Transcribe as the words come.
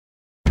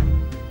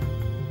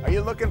Are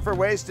you looking for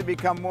ways to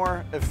become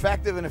more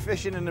effective and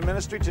efficient in the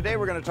ministry? Today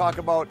we're going to talk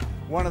about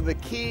one of the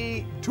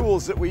key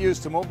tools that we use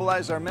to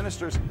mobilize our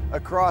ministers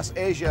across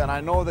Asia, and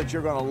I know that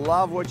you're going to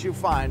love what you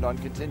find on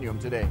Continuum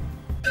today.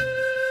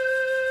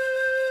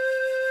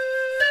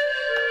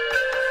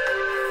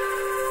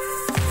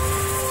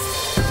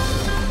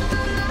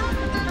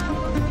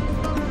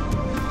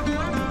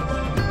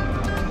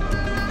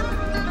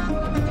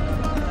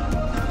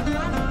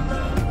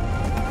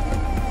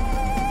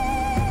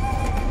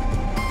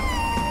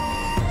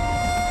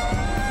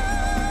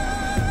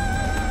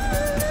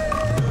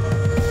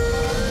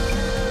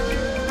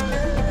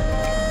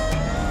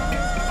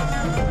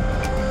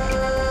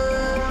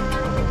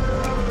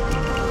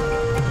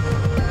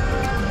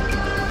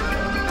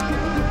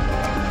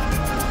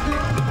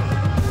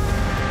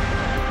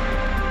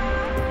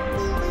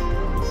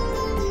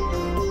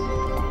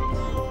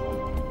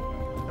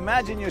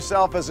 Imagine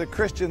yourself as a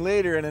Christian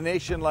leader in a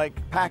nation like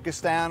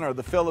Pakistan or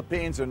the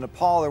Philippines or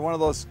Nepal or one of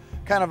those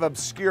kind of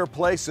obscure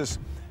places,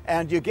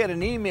 and you get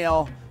an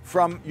email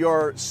from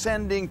your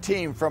sending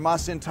team, from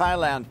us in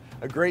Thailand,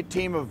 a great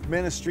team of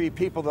ministry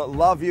people that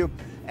love you,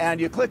 and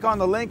you click on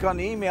the link on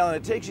the email and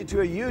it takes you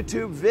to a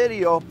YouTube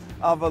video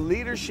of a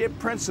leadership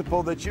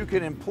principle that you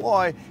can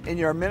employ in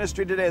your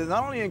ministry today that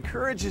not only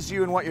encourages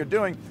you in what you're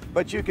doing,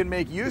 but you can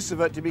make use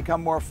of it to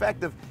become more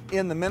effective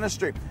in the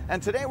ministry.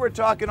 And today we're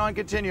talking on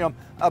Continuum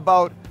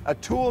about a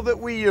tool that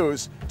we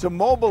use to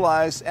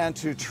mobilize and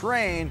to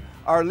train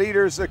our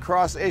leaders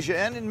across Asia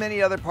and in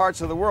many other parts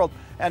of the world.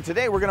 And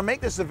today we're going to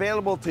make this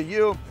available to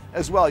you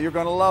as well. You're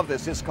going to love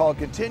this. It's called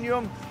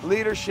Continuum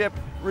Leadership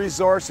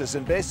Resources,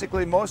 and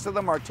basically most of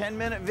them are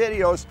 10-minute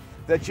videos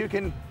that you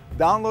can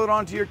download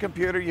onto your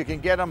computer. You can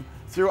get them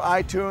through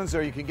iTunes,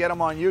 or you can get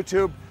them on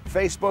YouTube,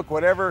 Facebook,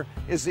 whatever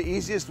is the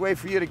easiest way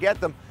for you to get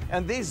them.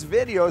 And these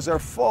videos are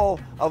full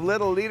of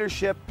little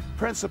leadership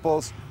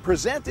principles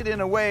presented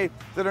in a way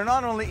that are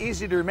not only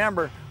easy to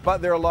remember,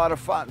 but they're a lot of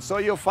fun. So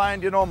you'll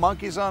find,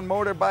 monkeys on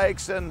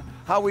motorbikes and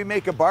how we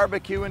make a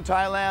barbecue in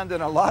Thailand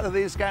and a lot of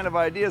these kind of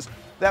ideas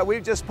that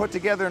we've just put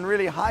together in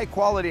really high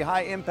quality,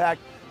 high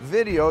impact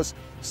videos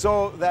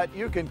so that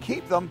you can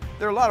keep them.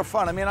 They're a lot of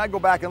fun. I mean, I go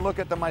back and look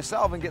at them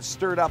myself and get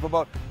stirred up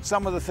about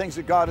some of the things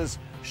that God has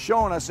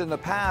shown us in the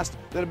past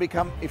that have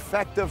become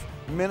effective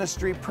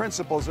ministry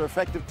principles or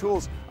effective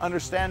tools,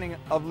 understanding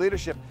of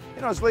leadership.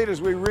 As leaders,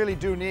 we really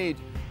do need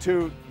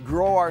to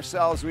grow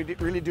ourselves. We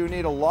really do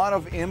need a lot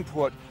of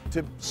input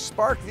to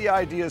spark the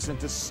ideas and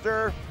to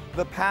stir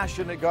the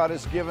passion that God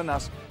has given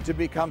us to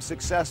become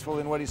successful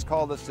in what He's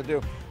called us to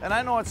do. And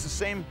I know it's the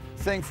same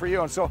thing for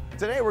you. And so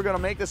today we're going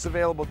to make this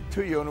available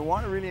to you, and we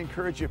want to really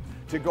encourage you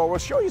to go. We'll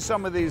show you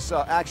some of these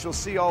actual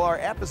CLR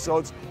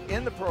episodes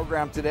in the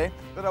program today,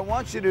 but I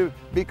want you to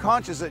be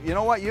conscious that,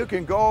 you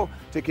can go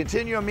to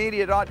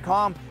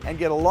continuummedia.com and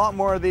get a lot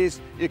more of these.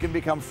 You can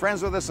become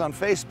friends with us on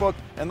Facebook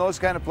and those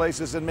kind of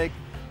places and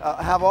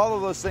have all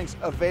of those things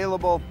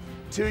available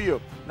to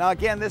you. Now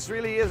again, this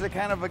really is a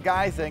kind of a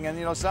guy thing,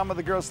 and some of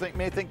the girls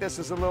may think this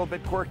is a little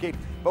bit quirky,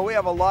 but we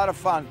have a lot of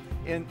fun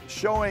in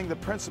showing the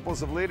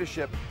principles of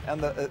leadership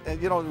and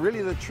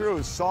really the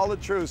truths,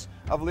 solid truths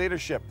of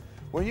leadership.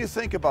 When you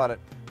think about it,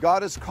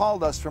 God has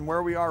called us from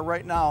where we are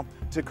right now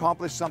to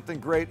accomplish something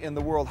great in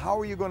the world. How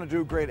are you going to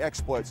do great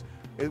exploits?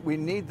 We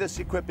need this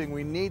equipping,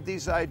 we need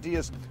these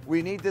ideas,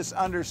 we need this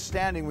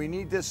understanding, we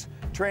need this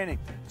training.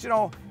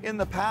 In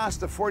the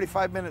past, a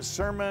 45-minute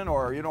sermon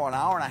or, an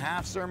hour and a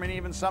half sermon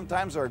even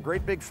sometimes, or a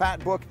great big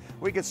fat book,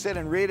 we could sit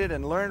and read it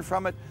and learn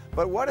from it.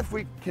 But what if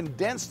we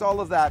condensed all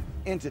of that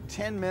into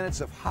 10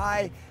 minutes of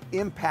high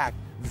impact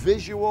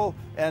visual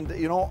and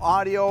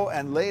audio,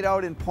 and laid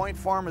out in point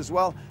form as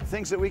well,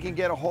 things that we can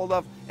get a hold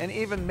of and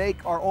even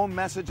make our own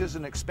messages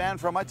and expand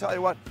from. I tell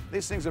you what,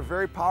 these things are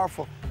very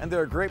powerful and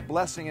they're a great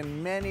blessing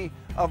in many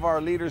of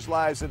our leaders'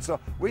 lives. And so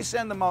we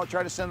send them out,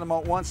 try to send them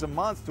out once a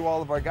month to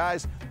all of our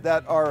guys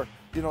that are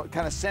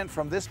kind of sent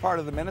from this part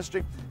of the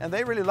ministry, and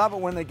they really love it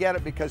when they get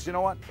it, because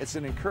it's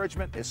an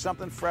encouragement, it's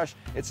something fresh,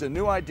 it's a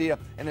new idea,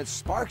 and it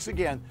sparks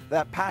again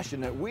that passion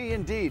that we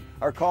indeed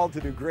are called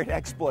to do great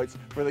exploits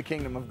for the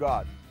kingdom of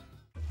God.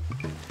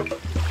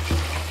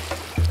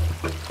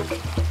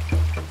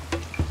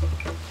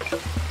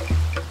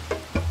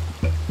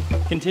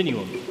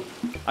 Continuum,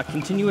 a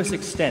continuous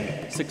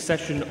extent,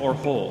 succession, or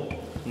whole,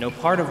 no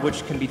part of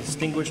which can be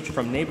distinguished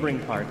from neighboring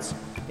parts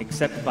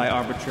except by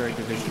arbitrary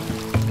division.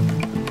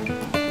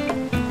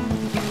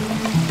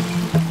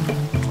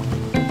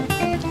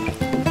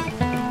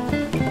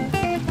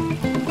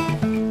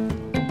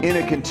 In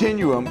a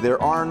continuum,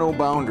 there are no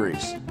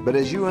boundaries. But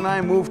as you and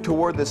I move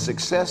toward the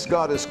success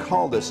God has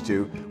called us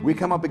to, we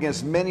come up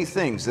against many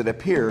things that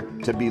appear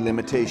to be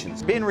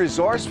limitations. Being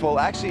resourceful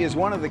actually is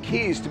one of the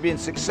keys to being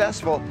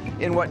successful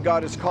in what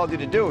God has called you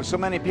to do. So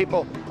many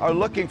people are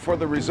looking for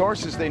the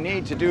resources they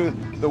need to do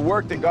the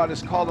work that God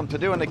has called them to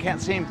do, and they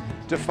can't seem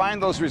to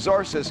find those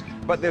resources,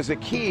 but there's a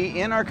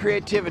key in our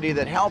creativity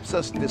that helps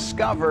us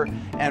discover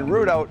and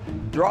root out,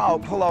 draw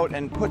out, pull out,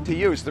 and put to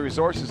use the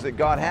resources that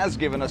God has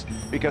given us,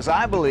 because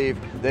I believe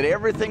that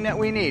everything that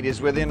we need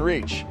is within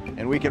reach,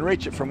 and we can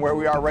reach it from where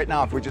we are right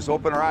now if we just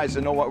open our eyes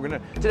and know what we're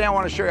going to. Today I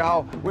want to show you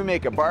how we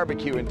make a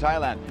barbecue in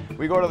Thailand.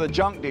 We go to the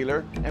junk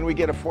dealer and we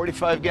get a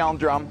 45-gallon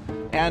drum,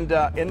 and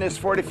in this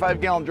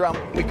 45-gallon drum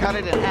we cut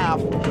it in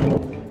half.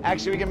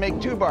 Actually, we can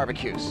make 2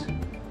 barbecues.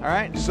 All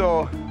right,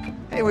 so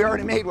hey, we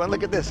already made one.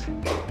 Look at this.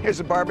 Here's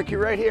a barbecue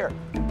right here.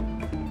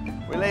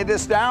 We lay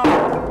this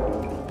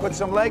down, put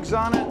some legs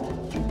on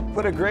it,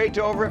 put a grate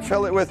over it,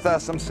 fill it with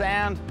some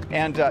sand,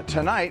 and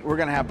tonight we're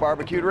going to have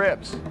barbecued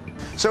ribs.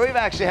 So we've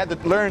actually had to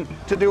learn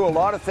to do a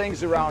lot of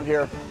things around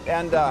here,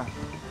 and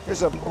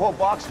there's a whole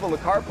box full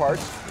of car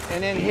parts,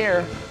 and in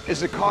here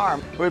is a car.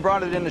 We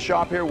brought it in the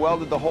shop here,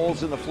 welded the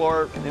holes in the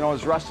floor, you know,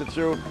 it's rusted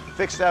through,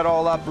 fixed that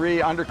all up,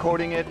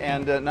 undercoating it,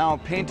 and now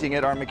painting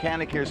it. Our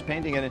mechanic here is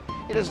painting it.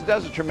 He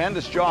does a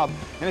tremendous job,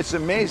 and it's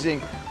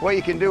amazing what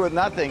you can do with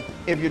nothing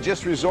if you're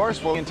just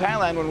resourceful. In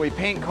Thailand, when we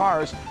paint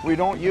cars, we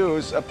don't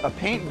use a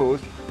paint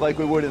booth like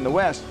we would in the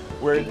West,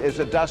 where it's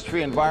a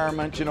dust-free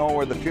environment, you know,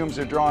 where the fumes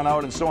are drawn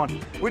out and so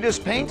on. We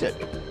just paint it.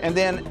 And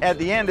then at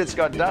the end, it's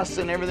got dust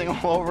and everything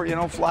all over, you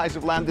know, flies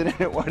have landed in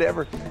it,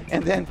 whatever.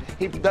 And then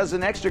he does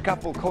an extra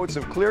couple coats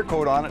of clear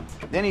coat on it.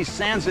 Then he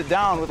sands it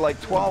down with like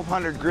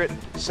 1200 grit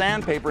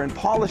sandpaper and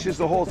polishes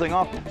the whole thing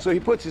off. So he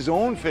puts his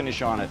own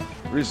finish on it.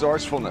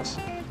 Resourcefulness.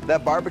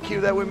 That barbecue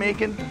that we're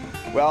making,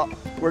 well,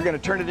 we're going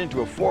to turn it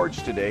into a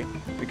forge today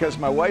because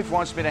my wife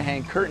wants me to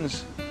hang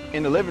curtains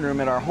in the living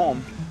room in our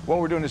home. What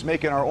we're doing is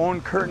making our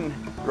own curtain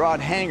rod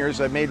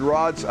hangers. I've made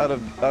rods out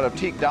of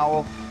teak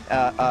dowel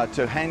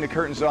to hang the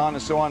curtains on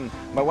and so on.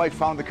 My wife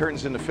found the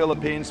curtains in the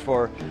Philippines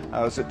for,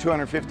 was it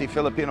 250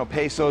 Filipino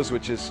pesos,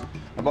 which is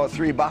about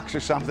 $3 or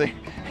something.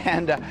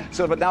 And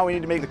but now we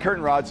need to make the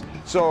curtain rods.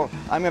 So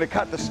I'm going to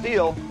cut the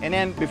steel, and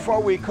then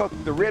before we cook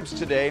the ribs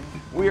today,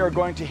 we are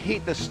going to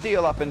heat the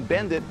steel up and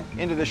bend it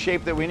into the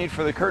shape that we need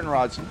for the curtain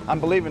rods.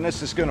 I'm believing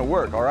this is going to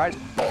work, all right?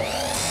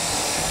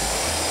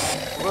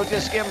 We'll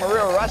just give them a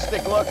real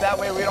rustic look. That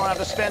way we don't have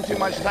to spend too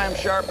much time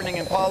sharpening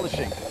and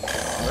polishing.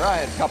 All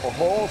right, a couple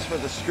holes for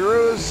the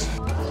screws.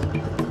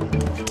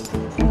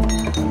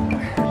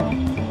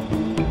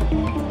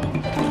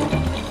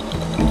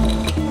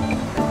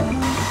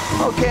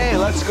 Okay,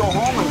 let's go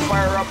home and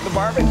fire up the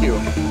barbecue.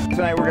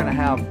 Tonight we're gonna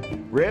have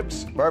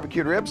ribs,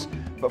 barbecued ribs,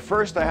 but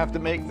first I have to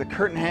make the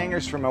curtain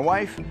hangers for my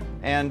wife,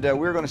 and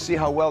we're gonna see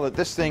how well that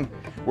this thing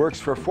works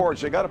for a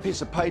forge. I got a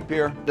piece of pipe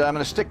here. I'm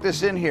gonna stick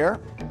this in here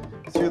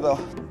through the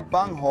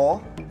bung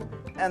hole,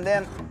 and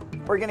then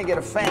we're gonna get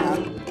a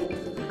fan,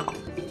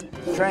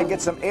 try and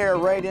get some air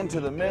right into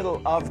the middle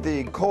of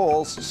the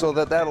coals so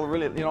that that'll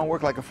really, you know,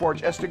 work like a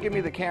forge. Esther, give me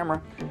the camera,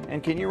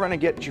 and can you run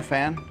and get your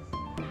fan?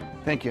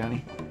 Thank you,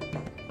 honey.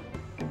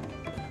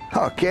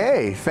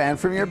 Okay, fan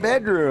from your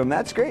bedroom.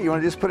 That's great. You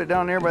want to just put it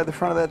down there by the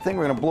front of that thing?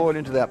 We're going to blow it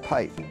into that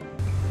pipe.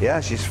 Yeah,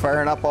 she's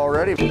firing up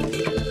already.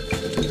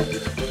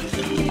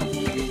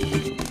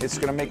 It's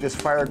going to make this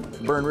fire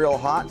burn real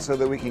hot so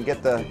that we can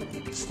get the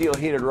steel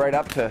heated right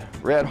up to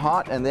red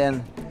hot, and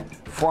then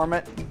form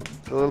it,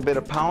 a little bit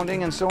of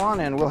pounding and so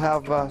on, and we'll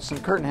have some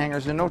curtain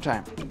hangers in no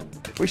time.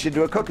 We should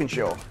do a cooking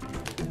show.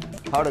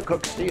 How to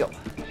cook steel.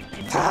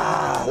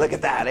 Ah, look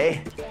at that,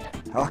 eh?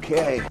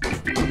 Okay.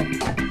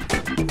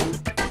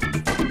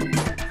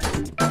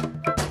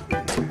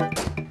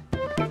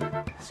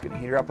 Just gonna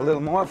heat her up a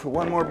little more for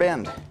one more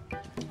bend.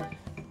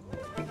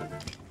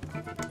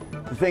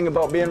 The thing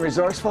about being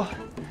resourceful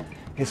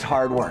is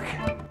hard work.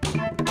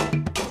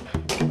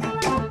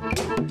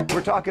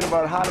 We're talking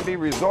about how to be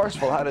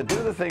resourceful, how to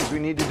do the things we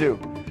need to do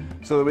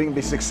so that we can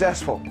be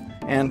successful.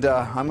 And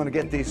I'm going to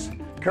get these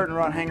curtain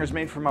rod hangers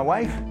made for my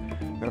wife.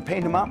 I'm going to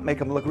paint them up, make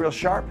them look real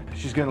sharp.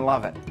 She's going to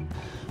love it.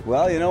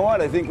 Well, you know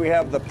what? I think we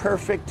have the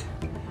perfect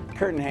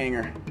curtain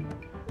hanger.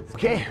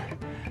 Okay,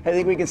 I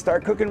think we can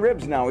start cooking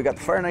ribs now. We got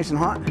the fire nice and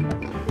hot.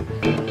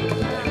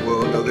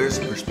 Well, now there's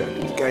the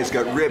perspective. The guy's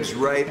got ribs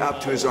right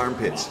up to his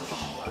armpits.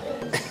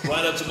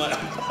 Right up to my...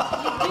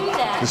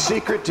 The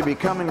secret to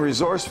becoming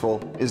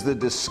resourceful is the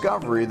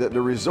discovery that the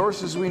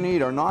resources we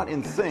need are not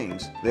in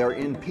things, they are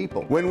in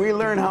people. When we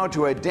learn how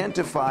to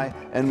identify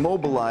and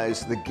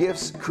mobilize the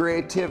gifts,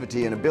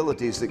 creativity, and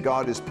abilities that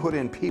God has put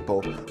in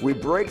people, we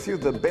break through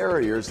the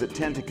barriers that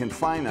tend to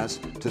confine us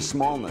to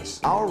smallness.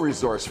 Our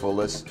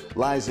resourcefulness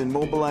lies in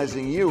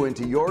mobilizing you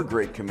into your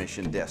Great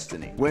Commission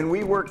destiny. When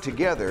we work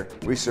together,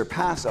 we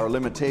surpass our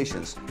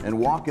limitations and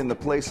walk in the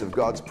place of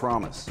God's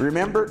promise.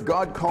 Remember,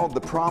 God called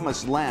the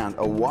promised land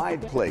a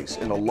wide place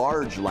and a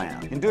large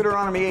land. In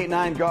Deuteronomy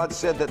 8:9, God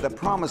said that the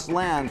promised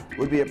land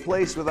would be a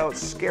place without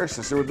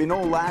scarceness. There would be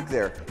no lack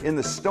there. In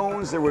the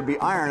stones there would be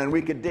iron, and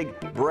we could dig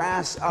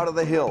brass out of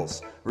the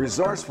hills.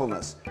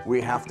 Resourcefulness,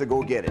 we have to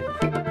go get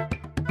it.